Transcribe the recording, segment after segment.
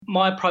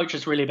my approach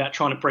is really about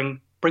trying to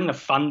bring the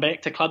fun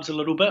back to clubs a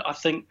little bit. I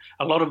think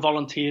a lot of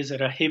volunteers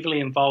that are heavily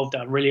involved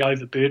are really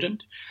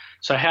overburdened.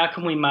 So how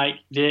can we make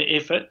their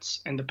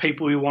efforts and the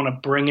people we want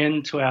to bring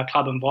into our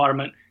club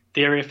environment,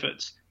 their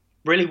efforts,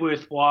 really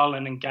worthwhile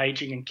and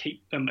engaging and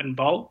keep them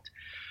involved?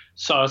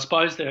 So I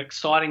suppose the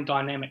exciting,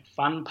 dynamic,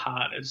 fun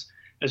part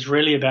is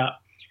really about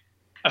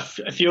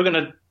if you're going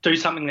to do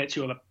something that's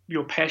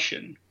your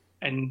passion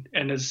and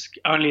is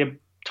only a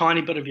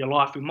tiny bit of your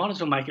life, we might as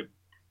well make it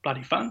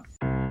bloody fun.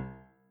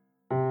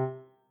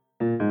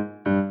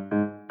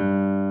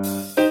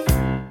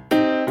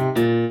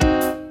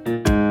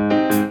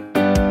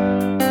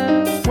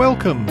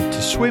 Welcome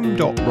to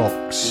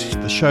Swim.Rocks,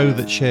 the show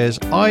that shares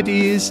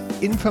ideas,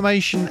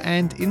 information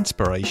and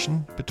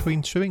inspiration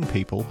between swimming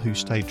people who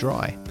stay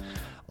dry.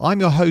 I'm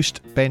your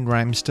host, Ben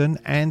Ramsden,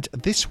 and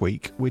this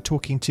week we're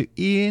talking to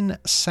Ian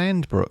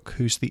Sandbrook,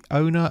 who's the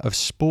owner of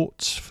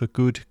Sports for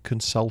Good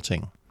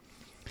Consulting.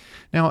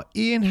 Now,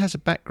 Ian has a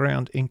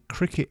background in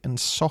cricket and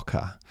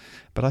soccer,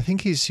 but I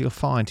think you'll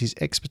find his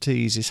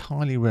expertise is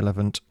highly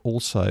relevant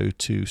also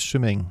to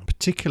swimming,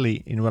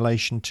 particularly in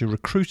relation to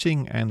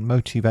recruiting and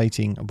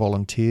motivating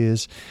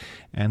volunteers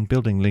and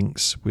building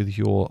links with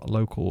your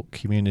local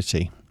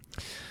community.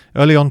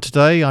 Early on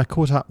today, I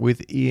caught up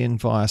with Ian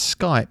via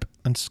Skype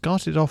and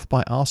started off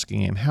by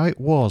asking him how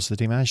it was that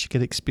he managed to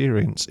get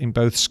experience in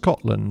both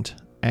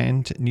Scotland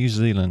and New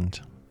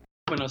Zealand.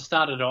 When I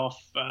started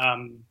off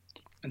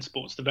in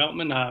sports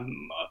development, I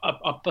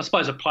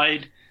suppose I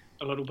played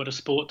a little bit of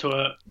sport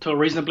to a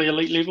reasonably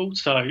elite level,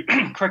 so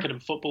cricket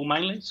and football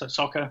mainly, so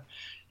soccer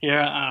here.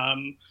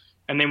 And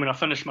then when I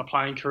finished my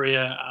playing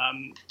career,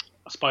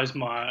 I suppose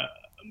my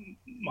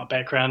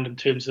background in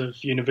terms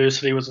of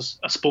university was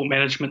a sport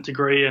management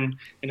degree and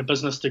a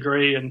business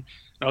degree, and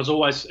I was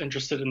always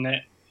interested in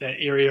that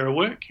area of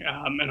work.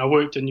 And I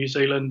worked in New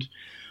Zealand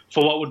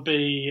for what would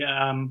be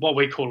what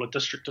we call a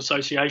district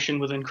association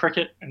within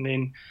cricket, and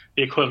then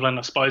the equivalent,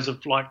 I suppose,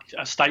 of like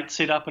a state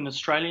set up in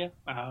Australia.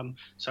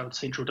 So it's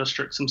central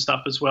districts and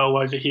stuff as well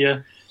over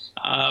here,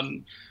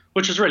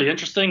 which is really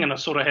interesting. And I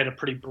sort of had a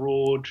pretty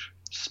broad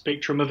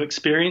spectrum of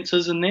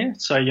experiences in there.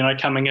 So,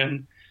 coming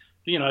in,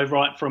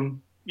 right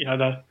from,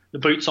 the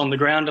boots on the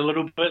ground a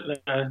little bit,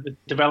 the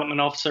development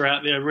officer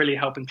out there really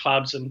helping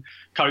clubs and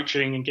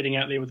coaching and getting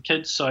out there with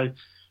kids. So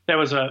that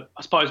was I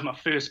suppose my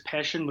first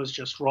passion was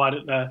just right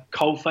at the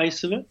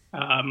coalface of it.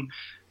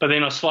 But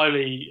then I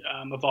slowly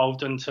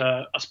evolved into,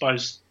 I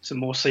suppose, some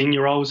more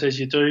senior roles as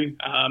you do,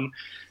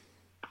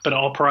 bit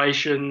of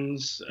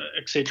operations,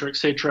 et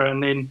cetera.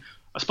 And then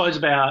I suppose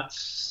about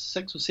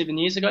 6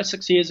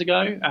 years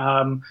ago,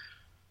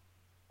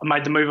 I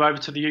made the move over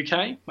to the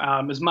UK,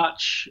 as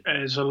much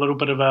as a little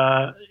bit of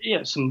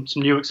some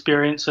new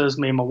experiences.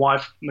 Me and my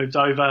wife moved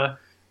over.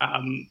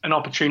 An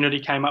opportunity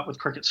came up with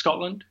Cricket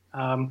Scotland,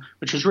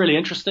 which was really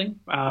interesting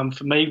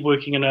for me,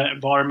 working in an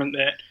environment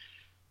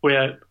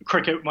where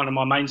cricket, one of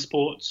my main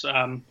sports,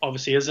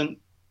 obviously isn't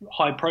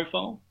high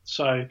profile.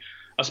 So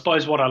I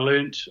suppose what I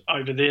learned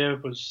over there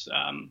was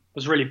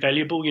really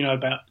valuable,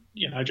 about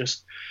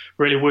just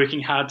really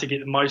working hard to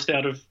get the most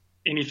out of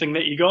anything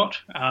that you got,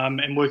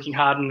 and working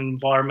hard in an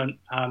environment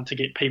to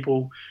get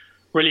people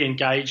really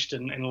engaged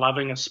and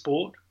loving a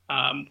sport,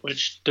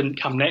 which didn't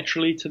come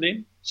naturally to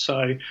them.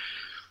 So,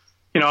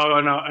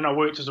 and I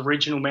worked as a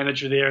regional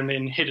manager there and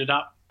then headed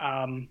up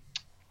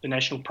the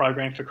national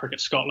program for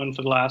Cricket Scotland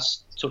for the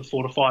last sort of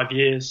 4 to 5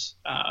 years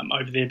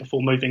over there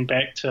before moving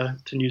back to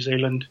New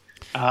Zealand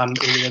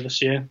earlier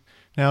this year.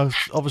 Now,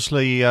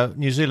 obviously,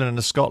 New Zealand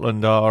and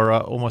Scotland are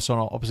almost on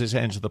opposite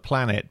ends of the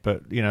planet,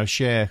 but,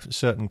 share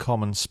certain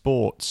common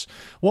sports.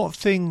 What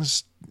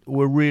things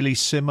were really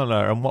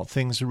similar and what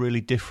things are really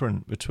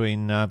different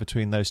between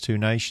those two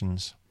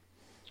nations?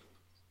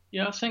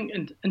 Yeah, I think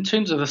in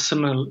terms of the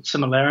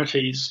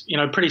similarities,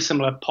 pretty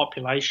similar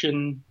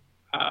population,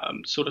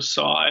 sort of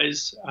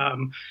size,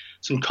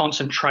 some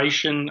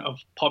concentration of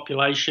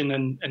population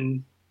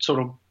in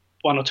sort of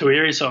one or two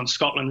areas. So in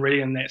Scotland,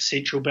 really in that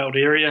central belt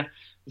area,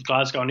 with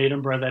Glasgow and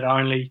Edinburgh, that are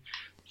only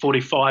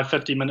 45,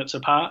 50 minutes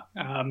apart.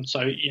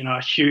 So,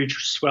 a huge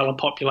swell of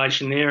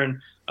population there.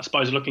 And I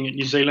suppose looking at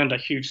New Zealand, a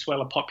huge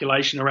swell of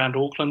population around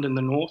Auckland in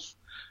the north.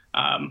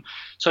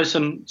 So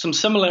some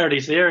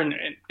similarities there and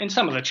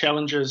some of the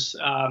challenges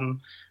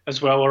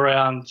as well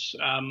around,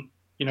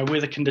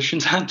 weather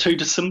conditions aren't too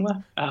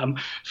dissimilar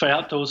for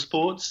outdoor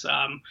sports.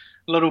 A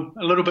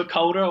little bit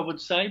colder, I would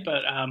say,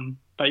 but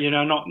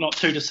not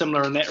too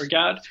dissimilar in that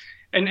regard.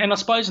 And I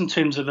suppose in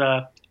terms of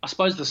the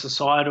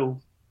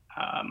societal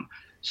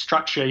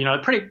structure,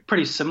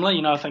 pretty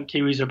similar. I think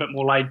Kiwis are a bit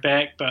more laid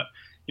back, but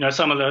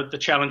some of the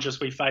challenges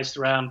we faced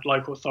around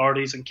local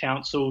authorities and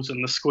councils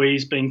and the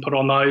squeeze being put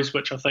on those,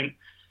 which I think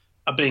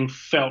are being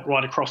felt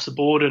right across the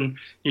board in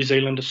New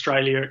Zealand,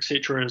 Australia, et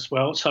cetera, as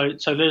well. So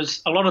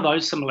there's a lot of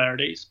those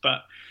similarities,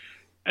 but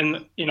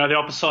the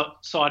opposite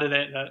side of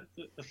that,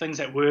 the things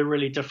that were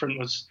really different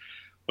was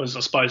I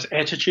suppose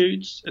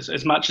attitudes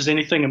as much as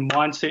anything, and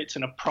mindsets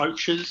and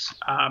approaches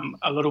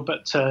a little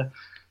bit to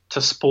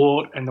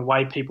sport and the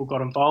way people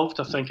got involved.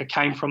 I think I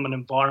came from an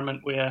environment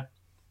where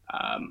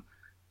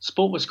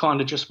sport was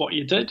kind of just what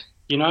you did.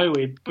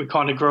 We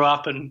kind of grew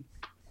up in,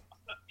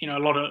 a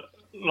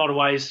lot of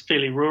ways,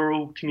 fairly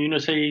rural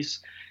communities.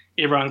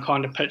 Everyone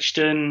kind of pitched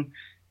in.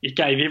 You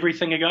gave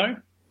everything a go.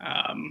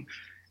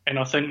 And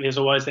I think there's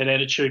always that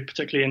attitude,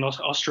 particularly in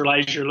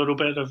Australasia, a little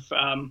bit of,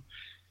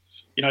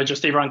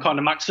 just everyone kind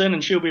of mucks in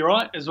and she'll be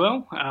right as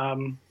well,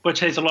 which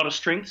has a lot of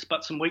strengths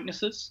but some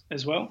weaknesses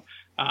as well.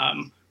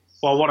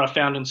 While what I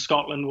found in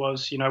Scotland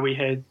was, we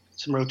had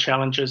some real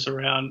challenges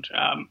around,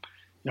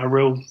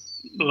 real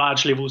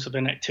large levels of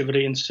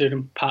inactivity in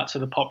certain parts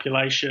of the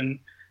population,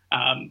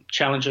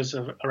 challenges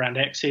around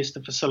access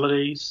to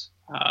facilities,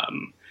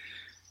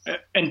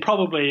 and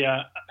probably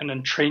an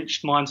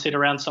entrenched mindset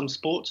around some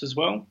sports as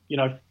well.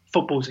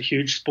 Football's a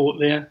huge sport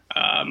there.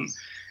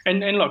 And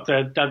look,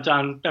 they've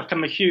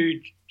come a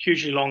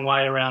hugely long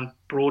way around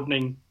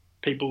broadening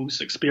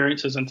people's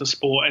experiences into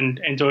sport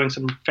and doing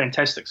some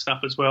fantastic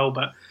stuff as well.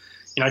 But,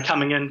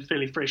 coming in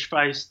fairly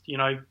fresh-faced,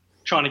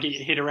 trying to get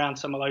your head around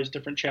some of those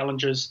different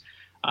challenges,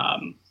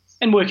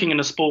 and working in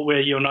a sport where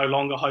you're no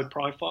longer high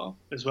profile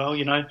as well.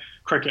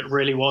 Cricket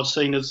really was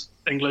seen as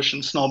English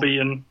and snobby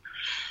and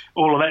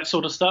all of that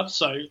sort of stuff.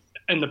 So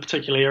in the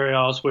particular area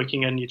I was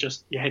working in, you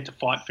had to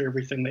fight for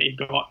everything that you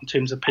got in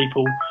terms of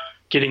people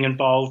getting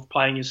involved,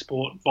 playing your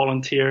sport,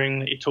 volunteering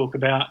that you talk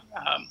about.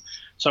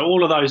 So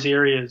all of those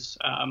areas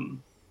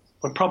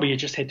were probably you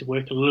just had to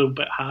work a little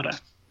bit harder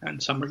in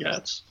some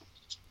regards.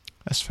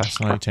 That's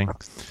fascinating.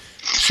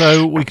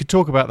 So we could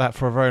talk about that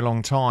for a very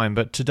long time,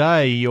 but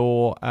today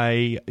you're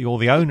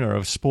the owner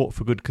of Sport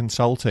for Good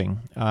Consulting.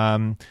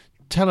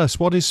 Tell us,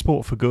 what is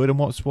Sport for Good and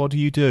what do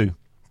you do?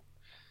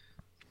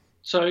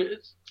 So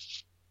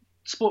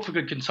Sport for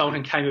Good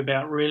Consulting came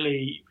about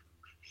really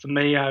for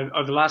me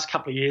over the last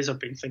couple of years. I've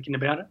been thinking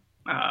about it,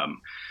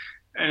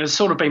 and it's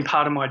sort of been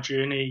part of my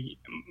journey,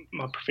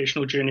 my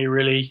professional journey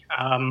really.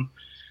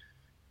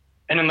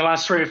 And in the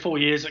last 3 or 4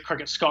 years at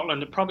Cricket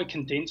Scotland, it probably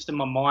condensed in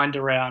my mind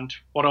around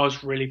what I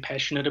was really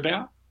passionate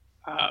about.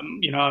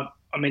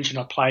 I mentioned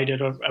I played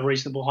at a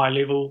reasonable high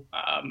level.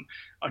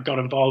 I got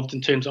involved in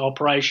terms of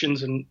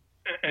operations and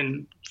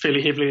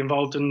fairly heavily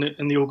involved in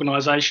the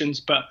organisations,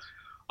 but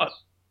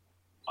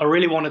I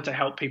really wanted to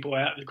help people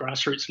out at the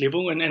grassroots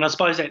level. And I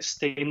suppose that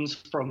stems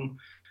from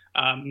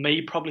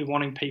me probably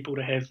wanting people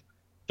to have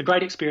the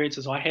great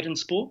experiences I had in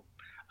sport.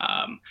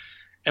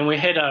 And we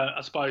had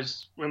I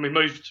suppose, when we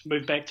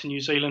moved back to New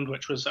Zealand,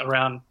 which was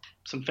around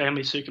some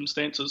family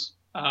circumstances,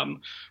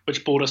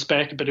 which brought us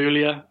back a bit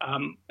earlier,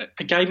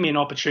 it gave me an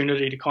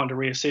opportunity to kind of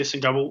reassess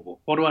and go, well,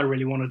 what do I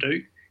really want to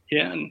do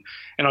here?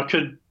 And I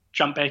could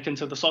jump back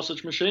into the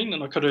sausage machine,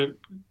 and I could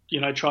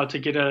have, tried to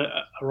get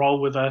a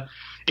role with a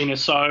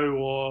NSO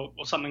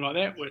or something like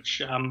that,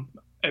 which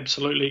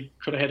absolutely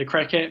could have had a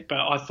crack at.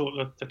 But I thought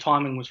that the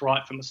timing was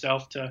right for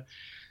myself to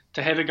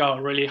have a go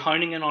at really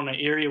honing in on an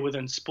area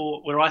within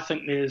sport where I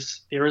think there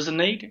is a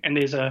need, and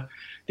there's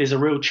a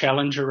real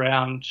challenge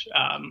around,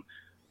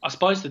 I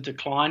suppose, the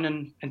decline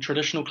in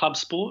traditional club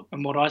sport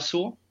and what I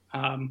saw.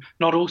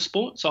 Not all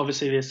sports,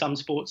 obviously. There's some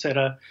sports that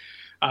are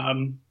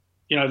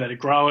that are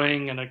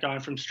growing and are going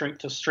from strength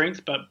to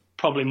strength, but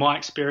probably my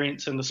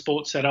experience in the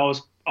sports that I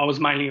was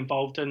mainly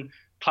involved in,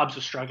 clubs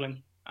were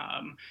struggling,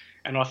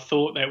 and I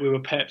thought that we were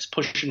perhaps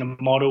pushing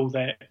a model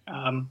that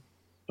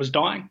was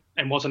dying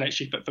and wasn't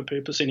actually fit for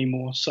purpose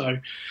anymore. So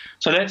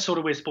that's sort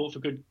of where Sport for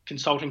Good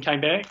Consulting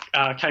came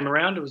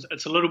around.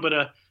 It's a little bit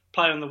of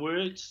play on the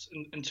words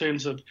in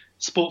terms of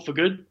sport for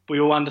good. We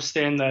all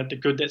understand the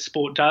good that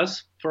sport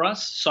does for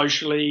us,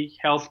 socially,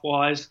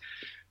 health-wise,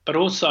 but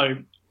also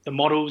the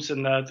models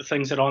and the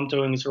things that I'm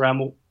doing is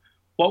around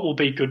what will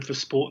be good for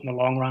sport in the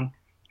long run.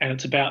 And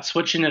it's about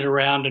switching it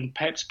around and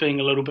perhaps being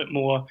a little bit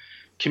more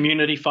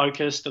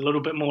community-focused, a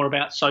little bit more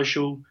about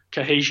social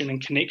cohesion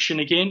and connection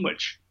again,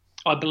 which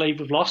I believe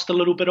we've lost a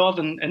little bit of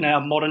in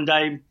our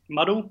modern-day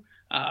muddle.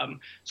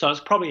 So it's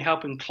probably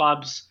helping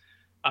clubs,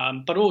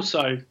 but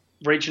also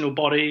regional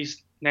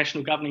bodies,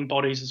 national governing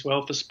bodies as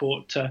well for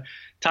sport to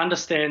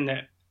understand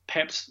that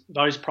perhaps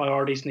those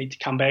priorities need to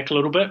come back a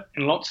little bit.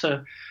 And lots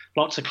of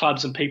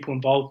clubs and people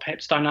involved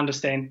perhaps don't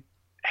understand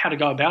how to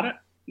go about it.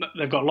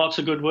 They've got lots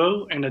of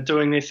goodwill and are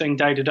doing their thing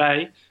day to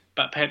day,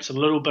 but perhaps a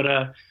little bit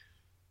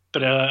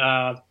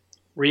of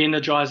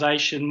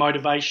re-energisation,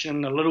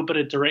 motivation, a little bit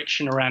of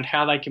direction around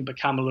how they can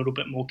become a little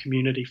bit more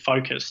community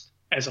focused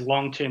as a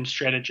long-term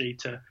strategy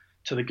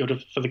for the good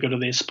of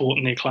their sport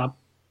and their club.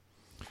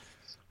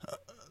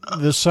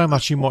 There's so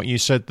much in what you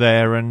said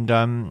there,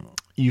 and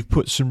you've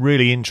put some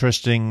really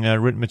interesting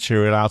written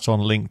material out on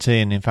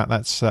LinkedIn. In fact,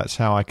 that's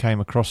how I came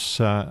across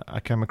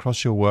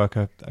your work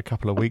a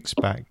couple of weeks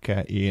back,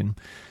 Ian.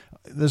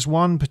 There's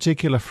one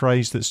particular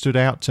phrase that stood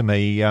out to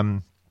me.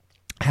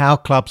 How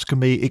clubs can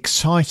be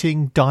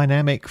exciting,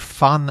 dynamic,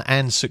 fun,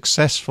 and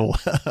successful.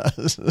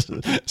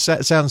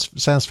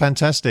 Sounds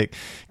fantastic.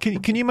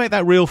 Can you make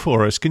that real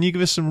for us? Can you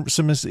give us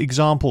some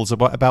examples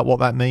about what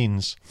that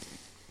means?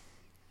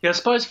 Yeah, I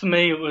suppose for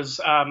me it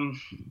was.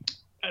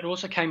 It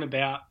also came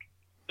about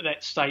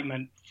that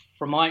statement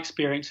from my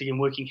experience again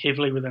working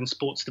heavily within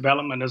sports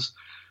development. Is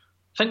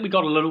think we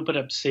got a little bit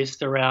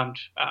obsessed around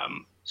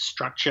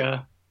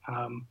structure,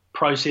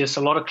 process,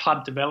 a lot of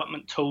club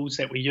development tools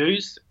that we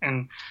used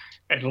and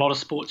a lot of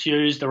sports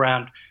used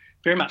around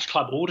very much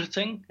club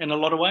auditing in a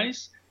lot of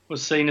ways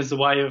was seen as the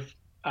way of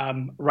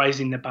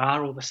raising the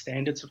bar or the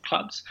standards of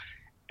clubs.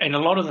 And a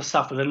lot of the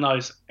stuff within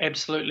those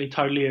absolutely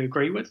totally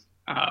agree with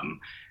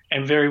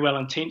and very well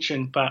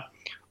intentioned. But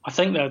I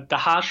think the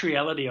harsh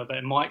reality of it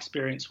in my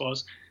experience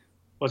was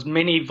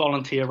many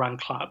volunteer run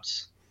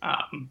clubs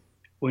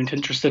weren't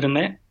interested in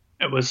that.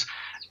 It was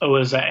an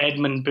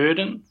admin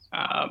burden.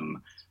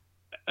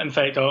 In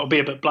fact, I'll be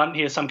a bit blunt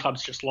here. Some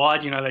clubs just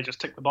lied. They just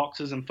tick the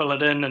boxes and fill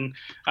it in,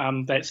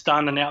 and that's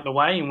done and out the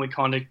way, and we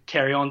kind of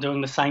carry on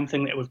doing the same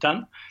thing that we've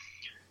done.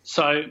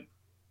 So,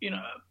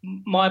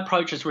 my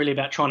approach is really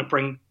about trying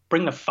to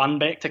bring the fun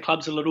back to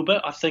clubs a little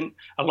bit. I think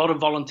a lot of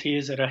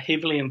volunteers that are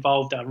heavily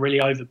involved are really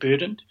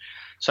overburdened.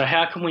 So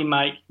how can we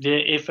make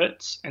their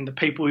efforts and the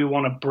people we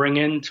want to bring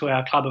into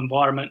our club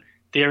environment,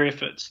 their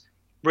efforts,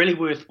 really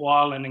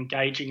worthwhile and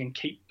engaging and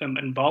keep them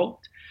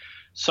involved?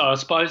 So I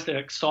suppose the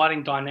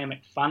exciting,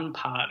 dynamic, fun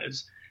part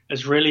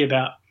is really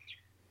about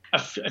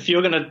if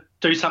you're going to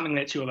do something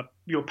that's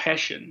your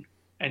passion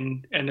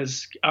and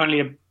is only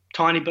a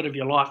tiny bit of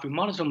your life, we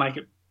might as well make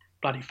it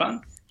bloody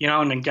fun,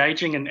 and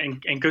engaging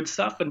and good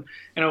stuff. And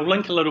I'll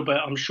link a little bit,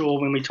 I'm sure,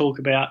 when we talk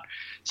about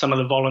some of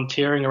the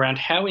volunteering around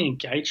how we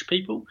engage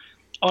people.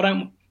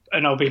 And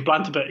I'll be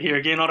blunt a bit here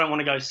again, I don't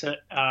want to go sit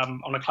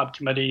on a club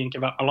committee and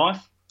give up my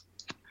life.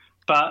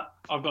 But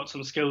I've got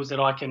some skills that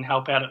I can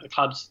help out at the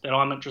clubs that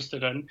I'm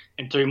interested in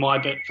and do my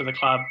bit for the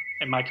club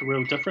and make a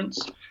real difference.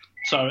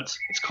 So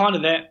it's kind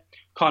of that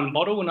kind of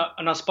model.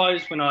 And I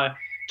suppose when I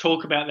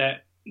talk about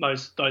that,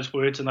 those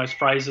words and those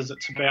phrases,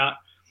 it's about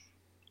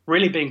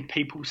really being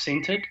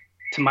people-centered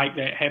to make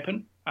that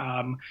happen.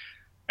 And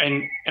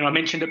I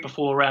mentioned it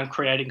before around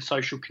creating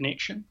social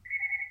connection.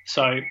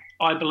 So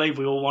I believe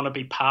we all want to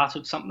be part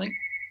of something.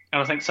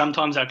 And I think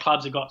sometimes our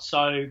clubs have got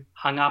so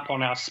hung up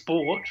on our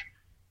sport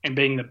and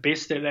being the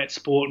best at that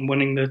sport and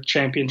winning the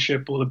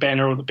championship or the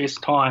banner or the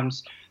best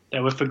times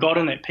that we've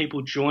forgotten that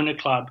people join a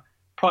club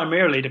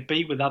primarily to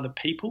be with other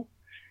people.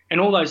 And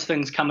all those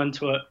things come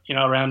into it,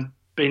 around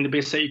being the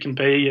best that you can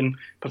be and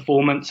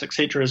performance,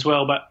 etc. as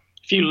well. But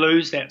if you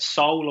lose that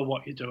soul of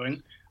what you're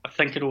doing, I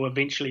think it'll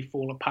eventually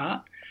fall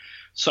apart.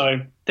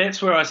 So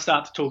that's where I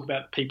start to talk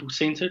about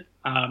people-centered.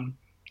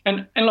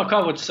 And look,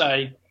 I would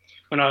say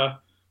when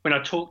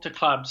I talk to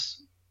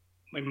clubs,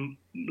 a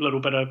little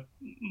bit of,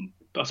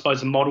 I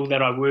suppose, the model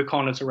that I work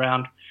on is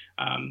around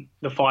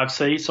the 5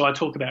 C's. So I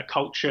talk about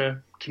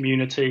culture,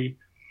 community,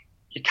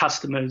 your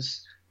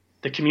customers,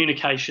 the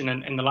communication,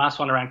 and the last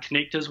one around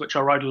connectors, which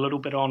I wrote a little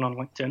bit on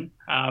LinkedIn.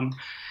 And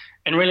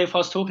really, if I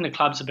was talking to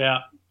clubs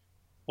about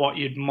what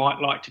you might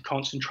like to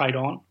concentrate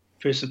on,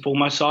 first and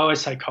foremost, I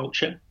always say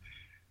culture.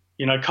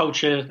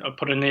 Culture, I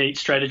put in there, eat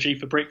strategy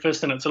for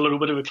breakfast, and it's a little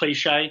bit of a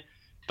cliche,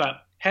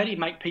 but how do you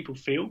make people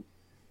feel?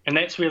 And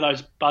that's where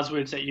those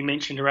buzzwords that you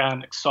mentioned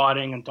around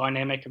exciting and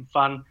dynamic and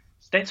fun,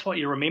 that's what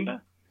you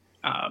remember.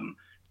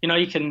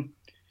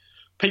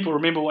 People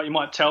remember what you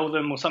might tell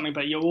them or something,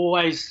 but you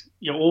always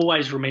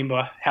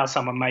remember how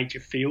someone made you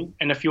feel.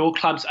 And if your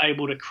club's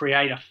able to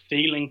create a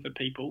feeling for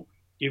people,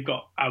 you've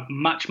got a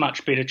much,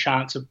 much better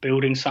chance of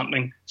building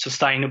something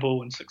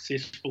sustainable and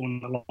successful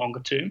in the longer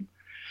term.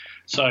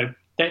 So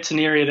that's an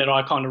area that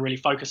I kind of really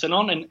focus in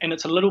on, and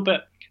it's a little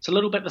bit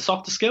the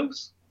softer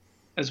skills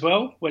as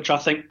well, which I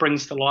think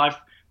brings to life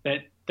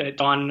that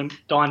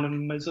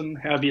dynamism,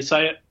 however you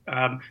say it,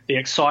 the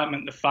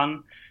excitement, the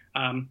fun.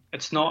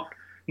 It's not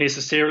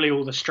necessarily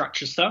all the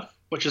structure stuff,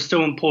 which is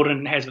still important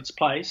and has its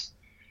place,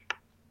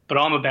 but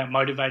I'm about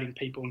motivating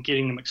people and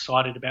getting them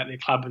excited about their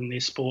club and their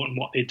sport and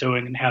what they're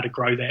doing and how to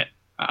grow that.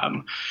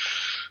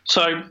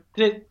 So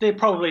there are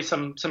probably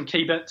some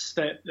key bits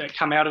that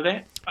come out of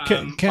that.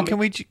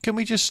 Can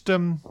we just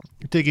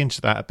dig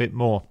into that a bit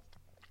more?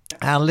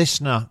 Our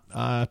listener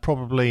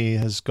probably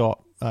has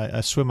got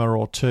a swimmer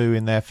or two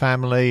in their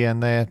family,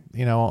 and they're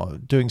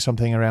doing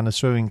something around a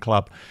swimming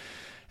club.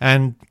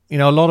 And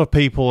a lot of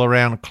people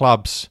around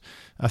clubs,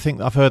 I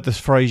think I've heard this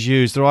phrase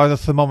used, they're either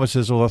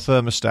thermometers or the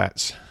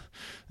thermostats.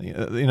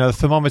 The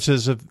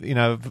thermometers of,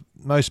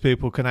 most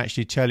people can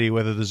actually tell you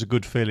whether there's a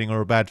good feeling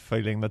or a bad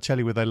feeling. They'll tell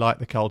you whether they like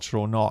the culture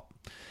or not.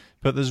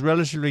 But there's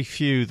relatively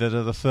few that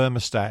are the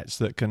thermostats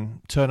that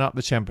can turn up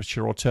the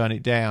temperature or turn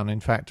it down. In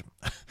fact,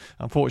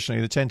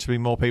 unfortunately, there tend to be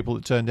more people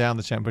that turn down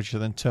the temperature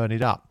than turn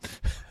it up.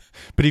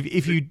 But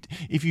if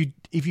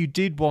you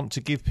did want to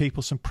give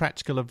people some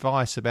practical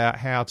advice about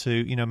how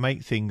to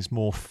make things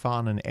more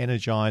fun and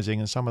energizing,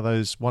 and some of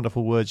those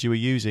wonderful words you were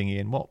using,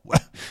 Ian, what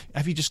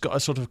have you just got a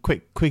sort of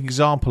quick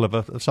example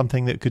of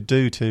something that could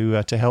do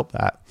to help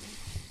that?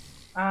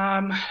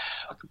 I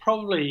could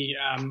probably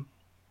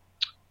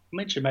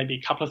mention maybe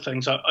a couple of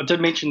things. I did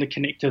mention the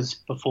connectors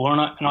before,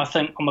 and I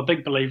think I'm a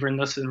big believer in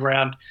this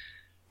around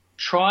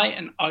try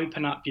and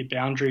open up your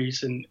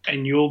boundaries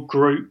and your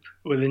group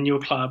within your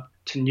club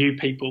to new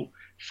people.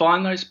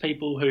 Find those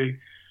people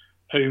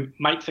who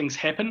make things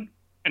happen.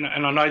 And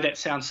I know that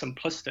sounds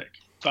simplistic,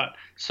 but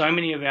so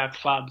many of our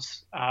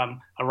clubs are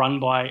run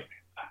by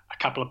a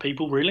couple of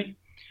people, really.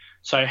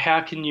 So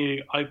how can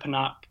you open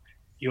up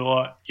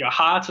your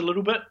heart a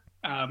little bit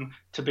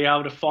to be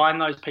able to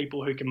find those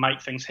people who can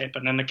make things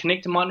happen? And the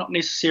connector might not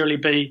necessarily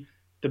be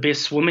the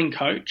best swimming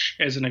coach,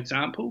 as an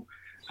example,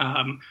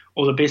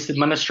 or the best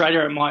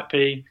administrator. It might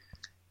be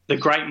the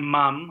great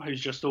mum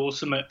who's just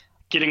awesome at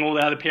getting all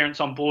the other parents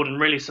on board and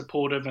really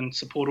supportive and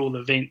support all the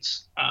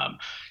events.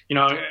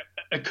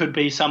 It could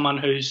be someone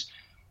who's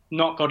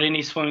not got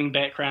any swimming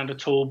background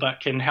at all but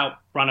can help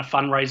run a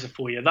fundraiser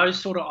for you. Those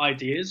sort of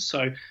ideas.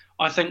 So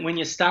I think when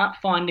you start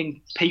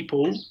finding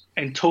people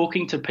and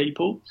talking to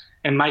people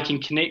and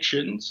making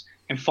connections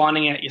and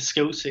finding out your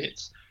skill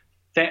sets,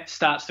 that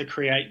starts to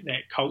create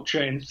that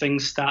culture and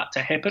things start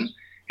to happen.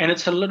 And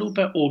it's a little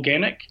bit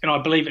organic, and I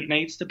believe it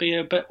needs to be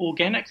a bit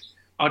organic.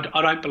 I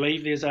don't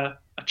believe there's a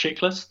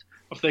checklist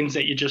of things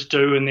that you just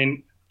do and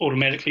then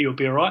automatically you'll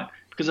be all right.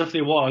 Because if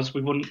there was,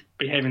 we wouldn't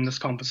be having this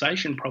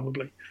conversation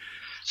probably.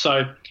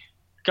 So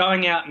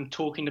going out and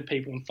talking to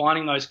people and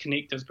finding those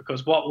connectors,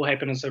 because what will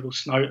happen is it will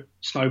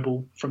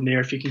snowball from there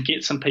if you can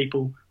get some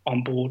people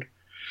on board.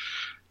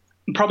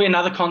 And probably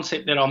another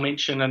concept that I'll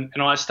mention,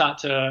 and I start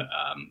to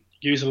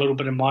use a little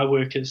bit in my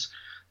work, is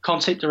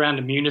concept around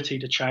immunity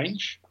to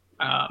change.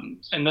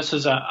 And this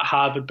is a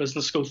Harvard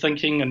Business School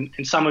thinking,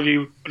 and some of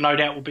you no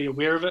doubt will be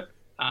aware of it.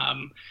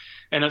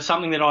 And it's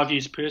something that I've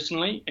used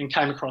personally and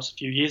came across a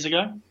few years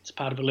ago. It's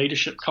part of a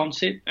leadership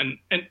concept, and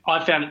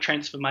I found it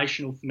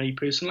transformational for me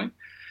personally.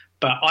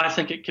 But I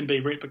think it can be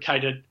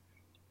replicated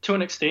to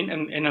an extent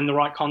and in the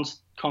right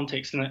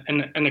context,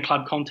 in the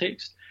club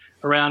context,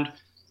 around,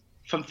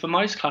 for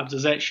most clubs,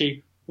 is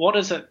actually what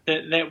is it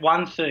that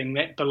one thing,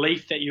 that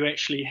belief that you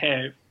actually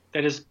have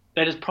that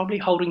is probably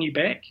holding you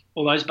back,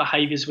 all those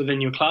behaviours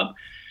within your club.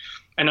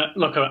 And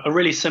look, a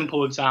really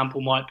simple example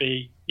might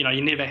be,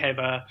 you never have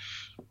a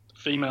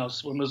female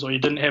swimmers, or you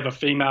didn't have a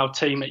female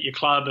team at your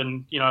club,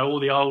 and all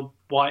the old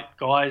white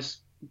guys,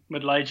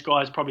 middle-aged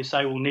guys probably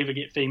say we'll never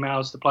get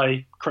females to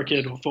play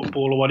cricket or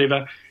football or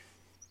whatever,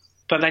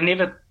 but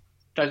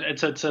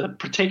it's a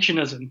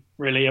protectionism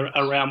really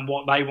around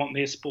what they want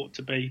their sport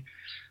to be.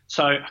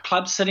 So a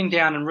club sitting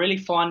down and really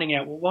finding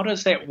out, well, what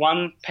is that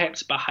one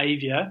perhaps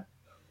behaviour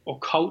or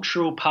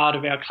cultural part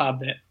of our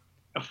club that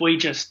if we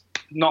just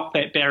knock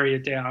that barrier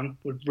down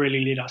would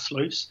really let us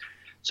loose.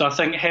 So I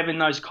think having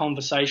those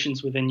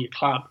conversations within your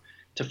club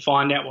to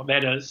find out what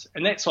that is,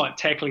 and that's like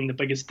tackling the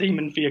biggest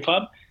demon for your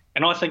club.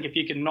 And I think if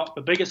you can knock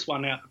the biggest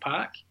one out the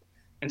park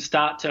and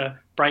start to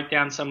break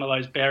down some of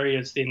those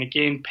barriers, then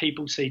again,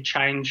 people see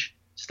change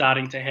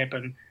starting to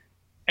happen.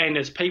 And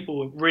as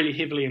people are really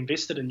heavily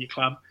invested in your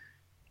club,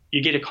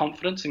 you get a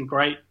confidence and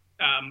great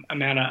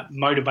amount of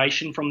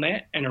motivation from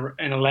that, and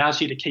allows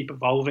you to keep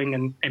evolving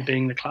and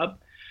being the club.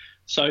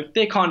 So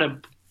they're kind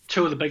of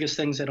two of the biggest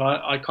things that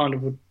I kind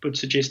of would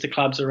suggest to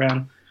clubs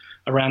around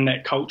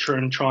that culture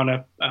and trying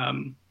to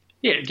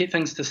get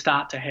things to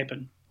start to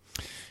happen.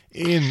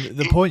 Ian,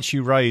 the points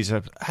you raise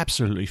are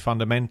absolutely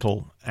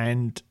fundamental,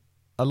 and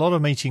a lot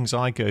of meetings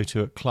I go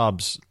to at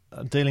clubs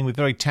are dealing with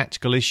very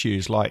tactical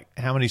issues like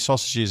how many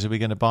sausages are we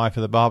going to buy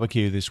for the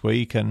barbecue this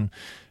week, and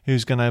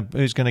who's going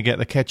to get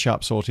the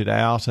ketchup sorted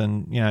out,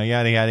 and yada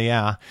yada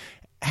yada.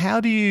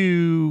 How do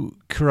you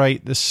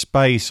create the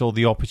space or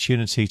the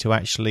opportunity to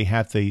actually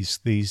have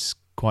these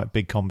quite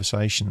big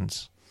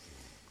conversations?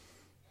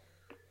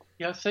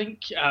 Yeah, I think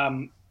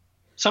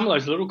some of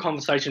those little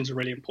conversations are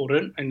really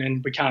important, and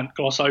then we can't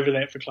gloss over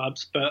that for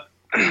clubs. But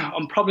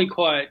I'm probably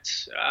quite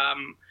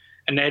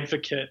an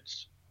advocate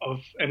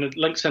of, and it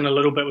links in a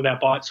little bit with our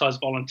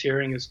bite-sized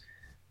volunteering,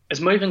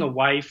 is moving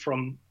away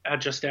from our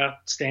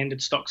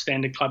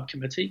standard club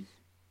committee.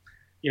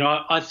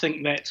 I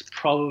think that's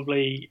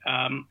probably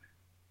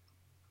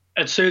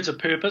it serves a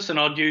purpose, and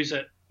I'd use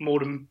it more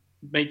to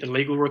meet the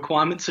legal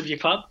requirements of your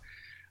club.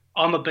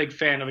 I'm a big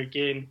fan of,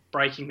 again,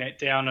 breaking that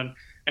down, and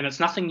it's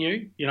nothing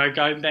new,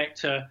 going back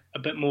to a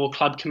bit more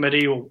club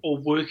committee or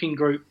working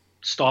group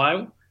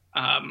style,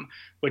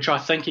 which I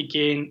think,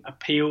 again,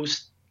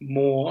 appeals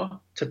more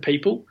to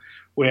people,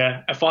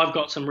 where if I've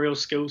got some real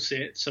skill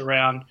sets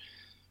around,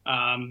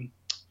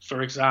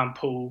 for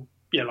example,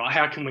 like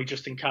how can we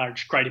just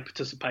encourage greater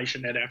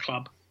participation at our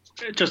club,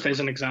 just as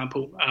an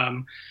example.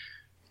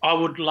 I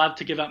would love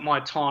to give up my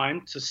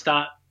time to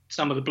start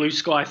some of the blue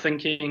sky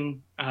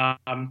thinking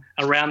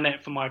around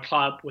that for my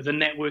club within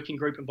that working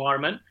group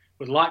environment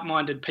with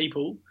like-minded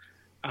people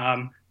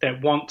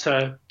that want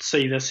to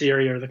see this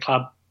area of the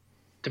club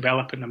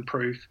develop and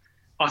improve.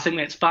 I think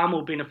that's far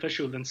more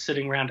beneficial than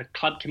sitting around a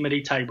club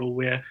committee table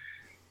where,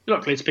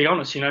 look, let's be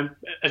honest,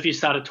 if you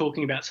started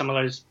talking about some of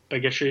those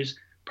big issues,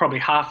 probably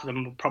half of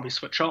them will probably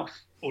switch off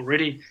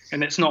already,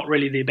 and that's not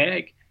really their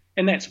bag.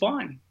 And that's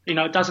fine.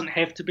 It doesn't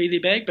have to be their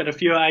bag, but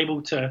if you're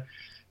able to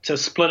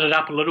split it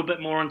up a little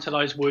bit more into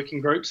those working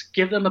groups,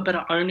 give them a bit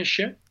of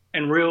ownership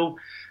and real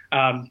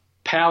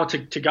power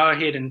to go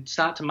ahead and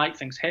start to make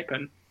things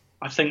happen,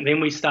 I think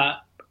then we start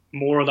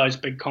more of those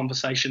big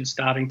conversations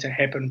starting to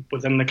happen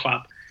within the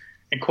club.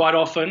 And quite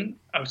often,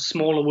 a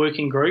smaller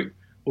working group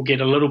will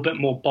get a little bit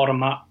more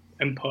bottom-up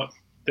input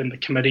than the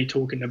committee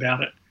talking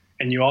about it.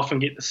 And you often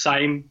get the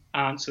same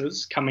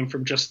answers coming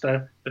from just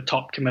the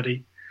top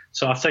committee.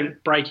 So I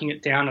think breaking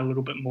it down a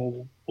little bit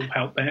more will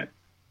help that.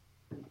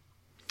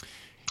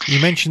 You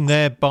mentioned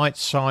there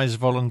bite-sized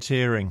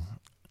volunteering.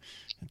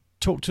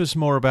 Talk to us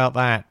more about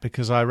that,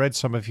 because I read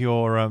some of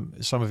your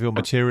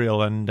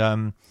material,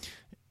 and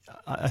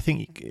I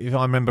think, if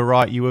I remember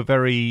right, you were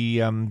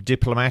very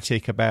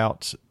diplomatic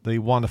about the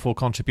wonderful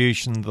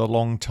contribution the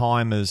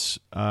long-timers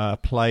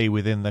play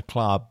within the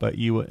club, but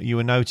you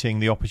were noting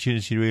the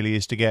opportunity really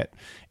is to get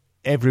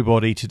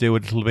everybody to do a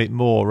little bit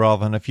more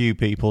rather than a few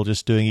people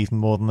just doing even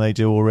more than they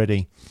do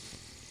already.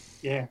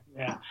 Yeah.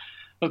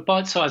 But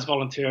bite-sized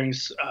volunteering,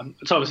 it's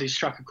obviously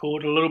struck a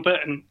chord a little bit,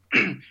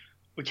 and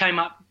we came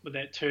up with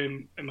that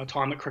term in my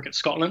time at Cricket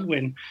Scotland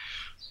when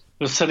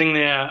I was sitting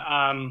there,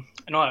 and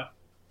I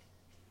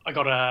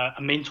got a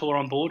mentor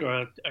on board,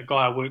 or a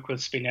guy I work with,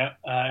 Sven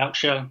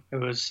Altscher, who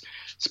was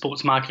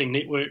Sports Marketing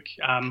Network,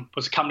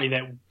 was a company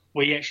that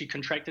we actually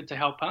contracted to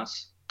help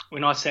us.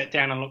 When I sat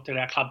down and looked at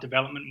our club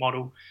development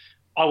model,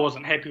 I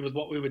wasn't happy with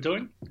what we were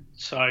doing,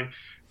 so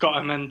got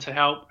him in to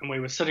help, and we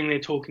were sitting there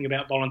talking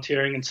about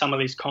volunteering and some of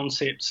these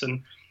concepts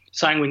and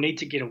saying we need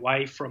to get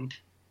away from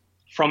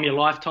your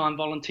lifetime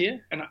volunteer.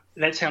 And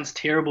that sounds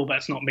terrible, but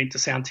it's not meant to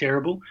sound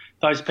terrible.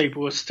 Those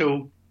people were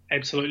still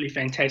absolutely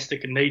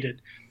fantastic and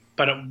needed,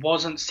 but it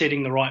wasn't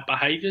setting the right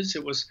behaviours.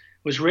 It was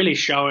really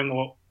showing,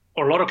 or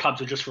a lot of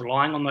clubs are just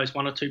relying on those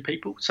one or two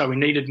people. So we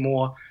needed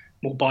more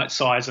bite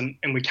size, and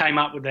we came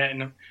up with that,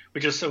 and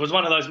it was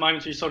one of those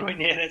moments where you sort of went,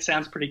 yeah, that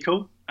sounds pretty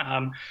cool.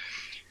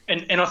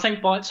 And I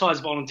think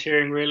bite-sized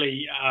volunteering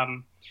really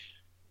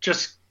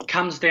just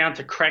comes down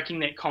to cracking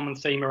that common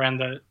theme around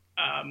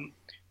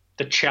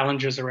the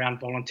challenges around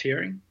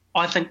volunteering.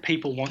 I think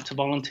people want to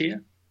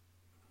volunteer.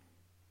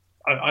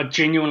 I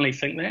genuinely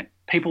think that.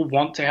 People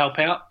want to help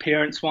out.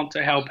 Parents want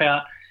to help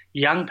out.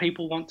 Young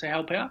people want to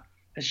help out.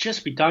 It's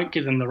just we don't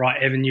give them the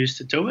right avenues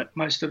to do it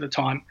most of the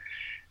time.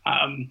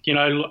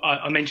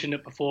 I mentioned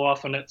it before.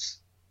 Often it's,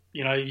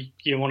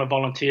 you want to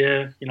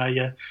volunteer,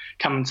 you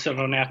come and sit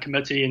on our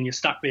committee and you're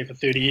stuck there for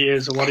 30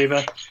 years or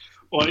whatever.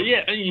 Or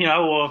you're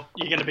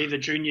going to be the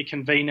junior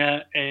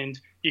convener and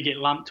you get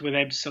lumped with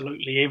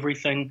absolutely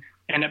everything,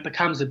 and it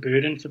becomes a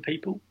burden for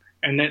people.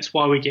 And that's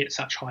why we get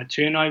such high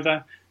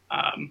turnover.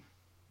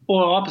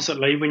 Or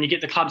oppositely, when you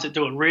get the clubs that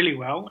do it really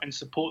well and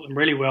support them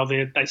really well,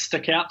 they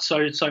stick out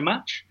so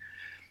much.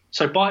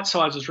 So bite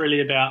size is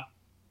really about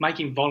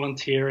making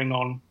volunteering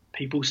on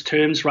people's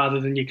terms rather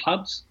than your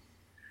club's.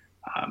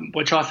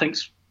 Which I think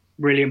is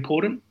really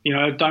important.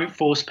 Don't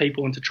force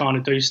people into trying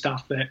to do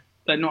stuff that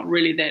they're not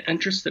really that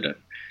interested in.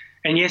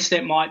 And yes,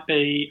 that might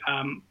be,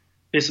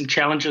 there's some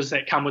challenges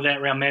that come with that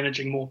around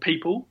managing more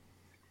people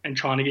and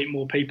trying to get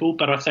more people.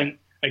 But I think,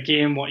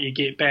 again, what you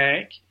get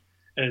back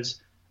is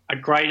a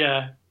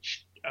greater,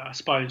 I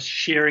suppose,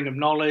 sharing of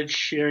knowledge,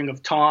 sharing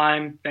of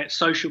time, that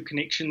social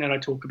connection that I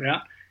talk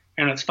about.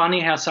 And it's funny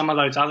how some of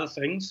those other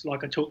things,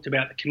 like I talked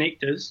about the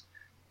connectors,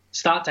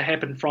 start to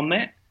happen from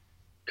that.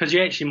 Because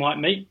you actually might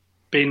meet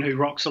Ben, who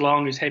rocks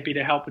along, who's happy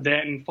to help with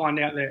that, and find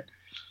out that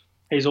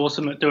he's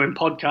awesome at doing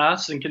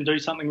podcasts and can do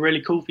something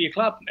really cool for your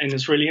club and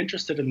is really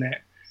interested in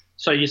that.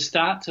 So you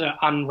start to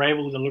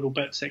unravel the little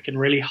bits that can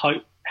really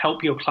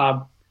help your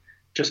club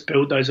just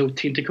build those little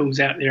tentacles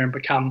out there and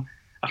become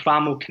a far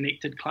more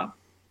connected club.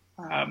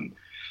 And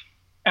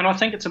I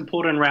think it's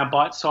important around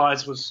bite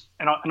size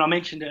and I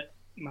mentioned it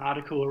in my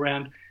article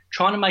around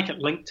trying to make it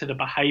linked to the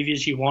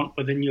behaviours you want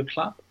within your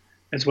club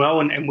as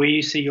well, and where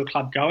you see your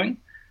club going.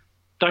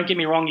 Don't get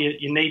me wrong,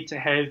 you need to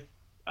have,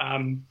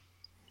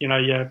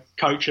 your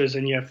coaches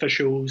and your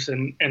officials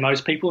and those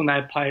people, and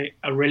they play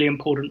a really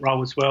important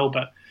role as well.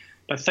 But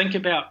think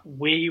about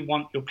where you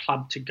want your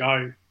club to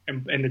go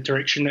and the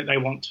direction that they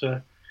want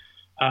to,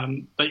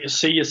 that you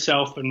see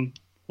yourself and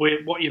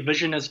what your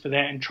vision is for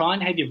that, and try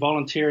and have your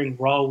volunteering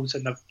roles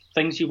and the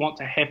things you want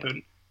to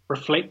happen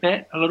reflect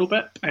that a little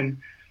bit. And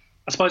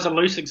I suppose a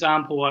loose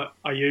example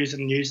I used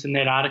in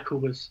that article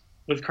was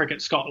with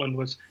Cricket Scotland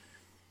was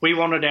we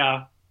wanted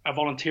our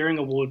volunteering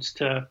awards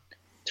to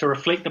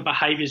reflect the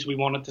behaviours we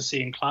wanted to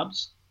see in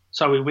clubs.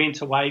 So we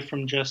went away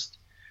from just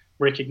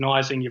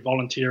recognising your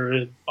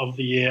volunteer of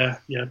the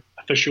year, your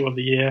official of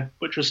the year,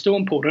 which was still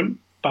important,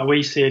 but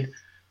we said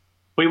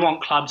we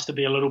want clubs to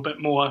be a little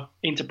bit more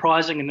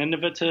enterprising and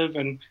innovative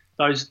and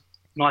those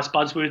nice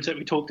buzzwords that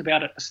we talked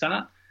about at the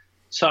start.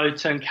 So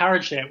to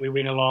encourage that, we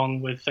went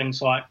along with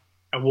things like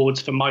awards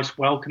for most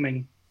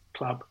welcoming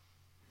club,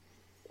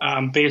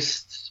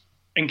 best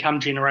income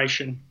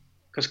generation,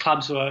 because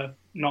clubs were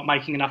not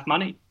making enough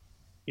money,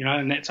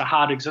 and that's a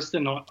hard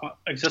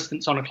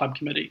existence on a club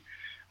committee.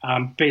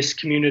 Best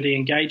community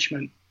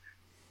engagement,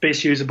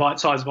 best use of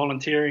bite-sized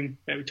volunteering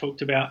that we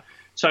talked about.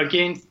 So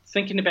again,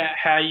 thinking about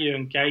how you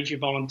engage your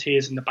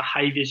volunteers and the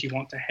behaviours you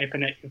want to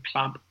happen at your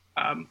club,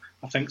 I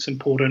think is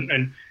important.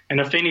 And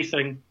if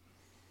anything,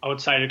 I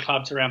would say to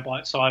clubs around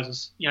bite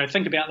sizes,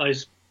 think about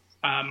those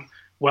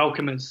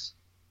welcomers.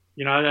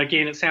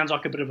 Again, it sounds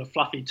like a bit of a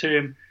fluffy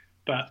term,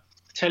 but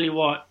I tell you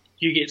what,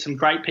 you get some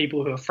great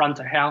people who are front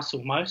of house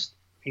almost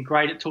and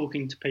great at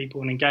talking to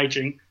people and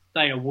engaging.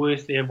 They are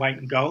worth their weight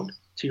in gold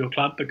to your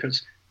club,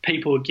 because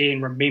people,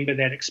 again, remember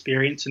that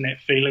experience and that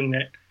feeling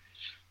that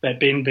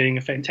Ben, being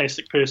a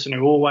fantastic person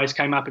who always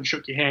came up and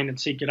shook your hand and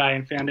said g'day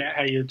and found out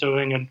how you're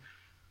doing, and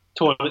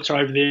toilets are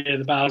over there,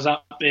 the bar's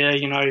up there,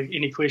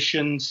 any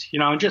questions,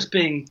 and just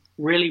being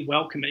really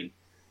welcoming.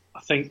 I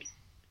think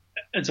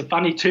it's a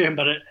funny term,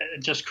 but it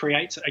just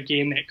creates,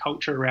 again, that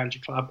culture around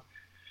your club.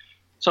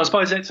 So I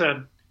suppose that's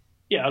a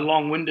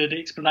long-winded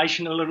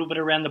explanation a little bit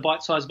around the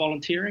bite-sized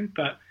volunteering,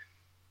 but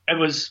it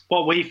was,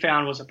 what we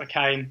found was it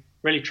became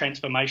really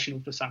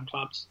transformational for some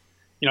clubs.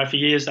 For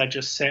years they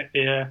just sat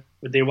there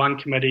with their one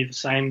committee, the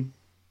same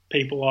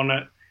people on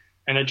it,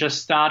 and it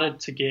just started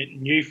to get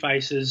new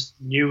faces,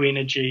 new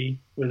energy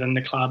within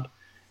the club,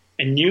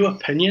 and new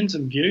opinions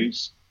and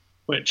views,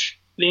 which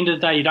at the end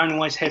of the day you don't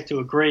always have to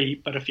agree,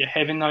 but if you're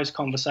having those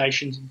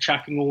conversations and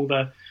chucking all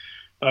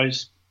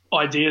those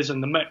ideas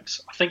in the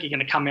mix, I think you're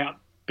going to come out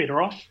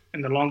better off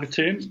in the longer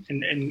term,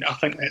 and I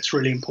think that's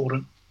really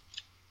important.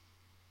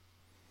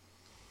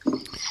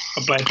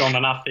 I blanked on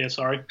enough there,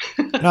 sorry.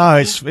 No,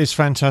 it's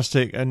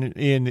fantastic, and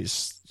Ian,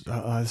 it's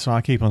so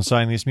I keep on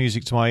saying this,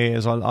 music to my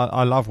ears.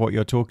 I love what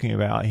you're talking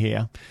about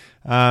here,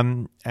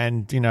 and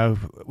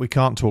we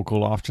can't talk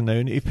all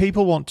afternoon. If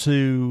people want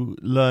to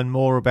learn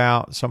more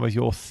about some of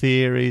your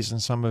theories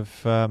and some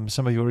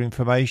of your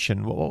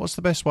information, what's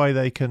the best way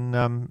they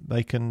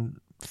can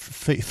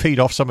feed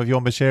off some of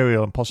your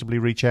material and possibly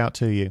reach out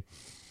to you?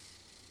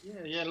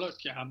 Yeah. Look,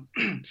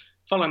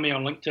 follow me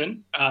on LinkedIn.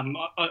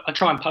 I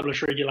try and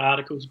publish regular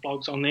articles,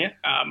 blogs on there.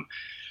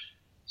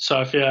 So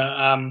if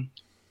you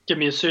give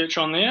me a search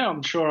on there,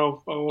 I'm sure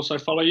I'll also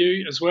follow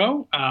you as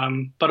well.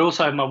 But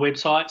also my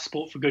website,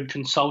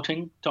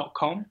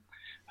 sportforgoodconsulting.com,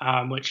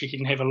 which you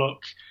can have a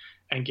look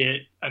and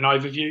get an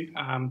overview.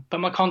 But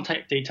my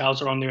contact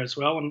details are on there as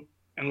well.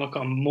 And look,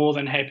 I'm more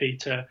than happy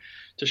to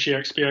share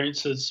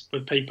experiences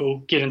with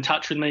people. Get in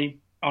touch with me.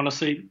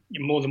 Honestly,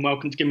 you're more than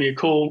welcome to give me a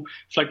call,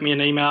 flick me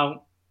an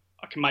email.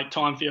 I can make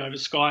time for you over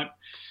Skype.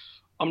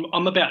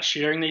 I'm about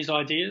sharing these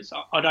ideas.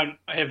 I don't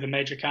have the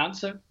magic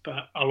answer,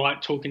 but I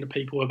like talking to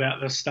people about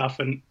this stuff,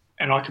 and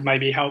I can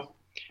maybe help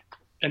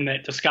in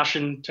that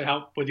discussion to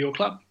help with your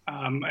club,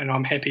 and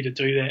I'm happy to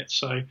do that.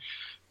 So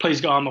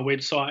please go on my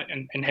website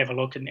and have a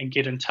look and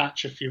get in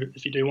touch if you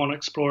do want to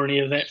explore any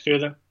of that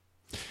further.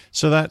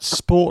 So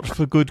that's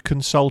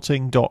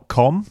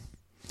sportforgoodconsulting.com.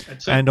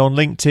 That's it. And on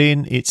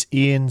LinkedIn, it's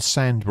Ian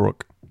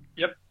Sandbrook.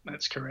 Yep,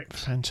 that's correct.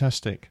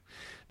 Fantastic.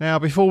 Now,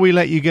 before we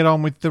let you get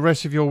on with the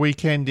rest of your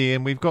weekend,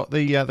 Ian, we've got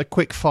the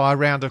quick fire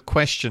round of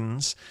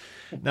questions.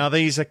 Now,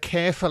 these are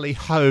carefully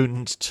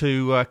honed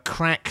to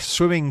crack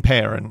swimming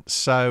parents,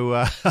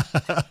 so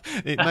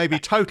it may be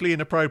totally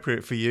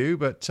inappropriate for you,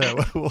 but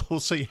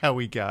we'll see how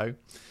we go.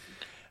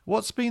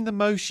 What's been the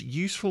most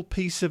useful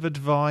piece of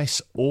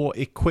advice or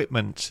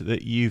equipment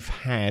that you've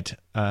had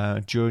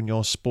during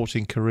your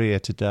sporting career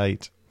to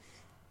date?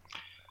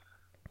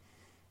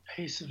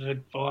 Piece of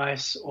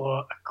advice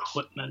or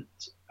equipment?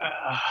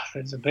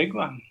 There's a big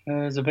one.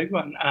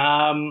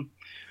 I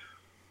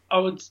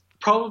would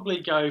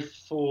probably go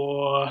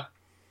for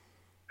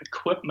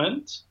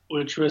equipment,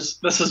 which was,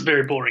 this is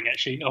very boring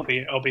actually,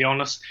 I'll be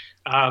honest.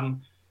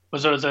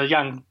 Was as a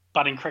young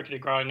budding cricketer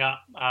growing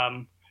up,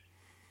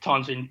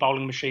 times when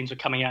bowling machines were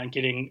coming out and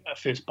getting a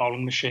first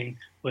bowling machine,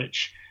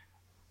 which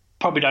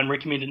probably don't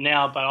recommend it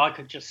now, but I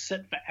could just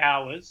sit for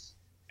hours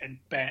and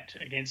bat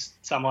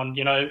against someone.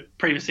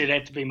 Previously it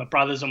had to be my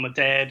brothers or my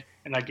dad,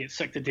 and they'd get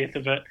sick to death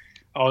of it.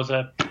 I was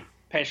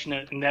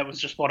passionate, and that was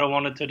just what I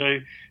wanted to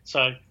do.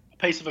 So a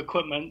piece of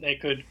equipment that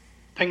could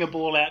ping a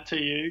ball out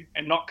to you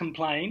and not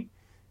complain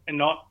and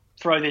not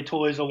throw their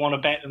toys or want to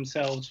bat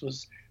themselves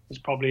was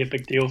probably a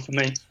big deal for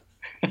me.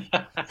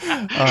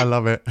 I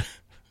love it.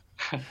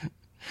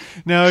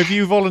 Now, if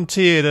you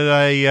volunteered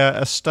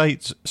at a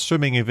state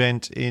swimming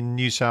event in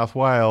New South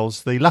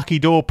Wales, the lucky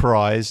door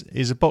prize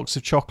is a box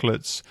of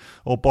chocolates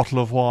or bottle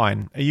of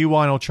wine. Are you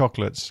wine or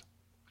chocolates?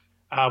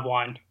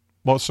 Wine.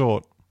 What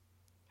sort?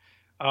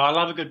 I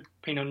love a good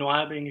Pinot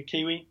Noir, being a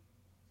Kiwi.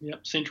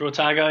 Yep, Central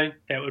Otago.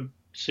 That would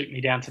suit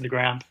me down to the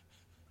ground.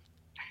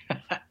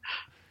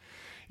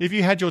 If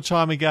you had your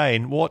time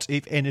again, what,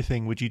 if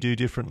anything, would you do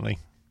differently?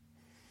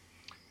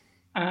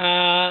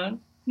 No,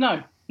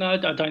 I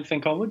don't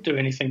think I would do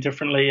anything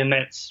differently, and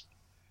that's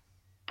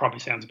probably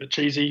sounds a bit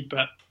cheesy,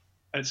 but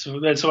that's the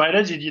way it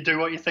is. You do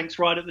what you think's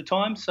right at the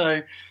time,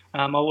 so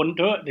I wouldn't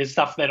do it. There's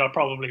stuff that I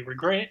probably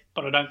regret,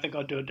 but I don't think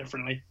I'd do it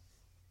differently.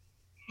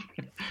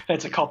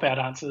 That's a cop-out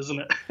answer, isn't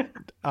it?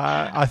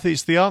 I think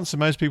it's the answer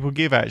most people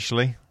give,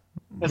 actually.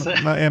 Is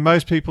it?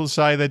 Most people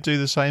say they'd do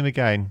the same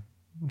again.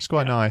 It's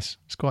quite nice.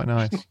 It's quite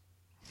nice.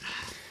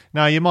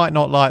 Now, you might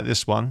not like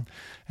this one.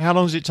 How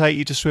long does it take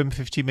you to swim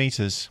 50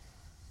 metres?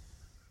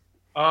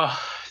 Oh,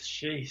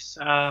 jeez.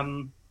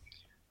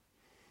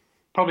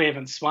 Probably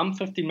haven't swum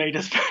 50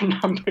 metres for a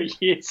number of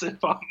years,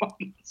 if I'm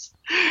honest.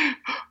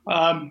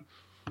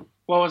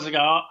 What was it?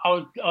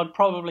 I'd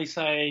probably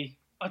say,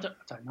 I don't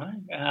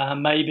know,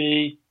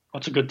 maybe,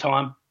 what's a good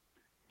time?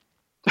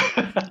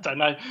 I don't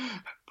know.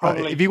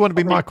 Probably. If you want to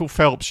be Michael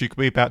Phelps, you could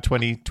be about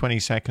 20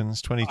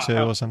 seconds, 22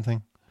 or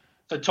something.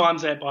 So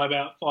times that by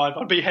about 5.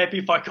 I'd be happy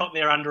if I got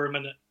there under a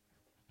minute.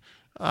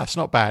 That's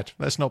not bad.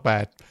 That's not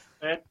bad.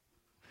 Yeah.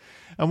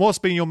 And what's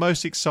been your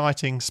most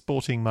exciting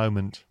sporting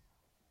moment?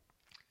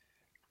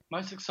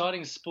 Most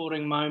exciting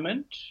sporting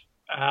moment?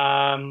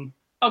 I'll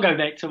go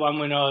back to one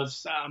when I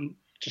was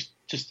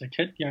just a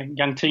kid,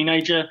 young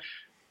teenager,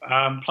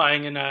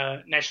 playing in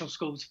a national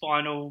schools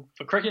final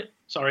for cricket.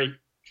 Sorry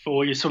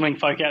for your swimming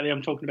folk out there,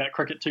 I'm talking about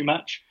cricket too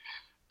much.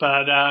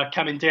 But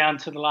coming down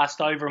to the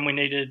last over, and we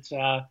needed,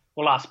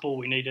 last ball,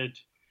 we needed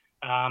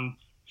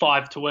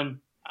 5 to win.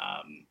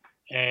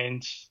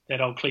 And that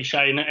old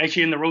cliche. And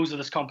actually, in the rules of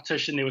this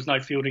competition, there was no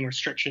fielding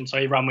restriction, so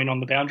everyone went on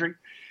the boundary.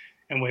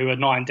 And we were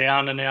 9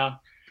 down, and it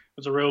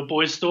was a real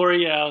boys'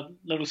 story. Our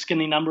little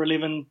skinny number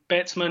 11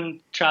 batsman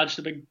charged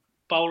a big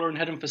bowler and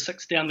hit him for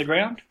 6 down the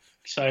ground.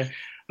 So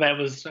that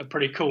was a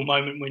pretty cool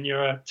moment when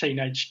you're a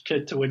teenage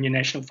kid to win your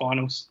national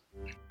finals.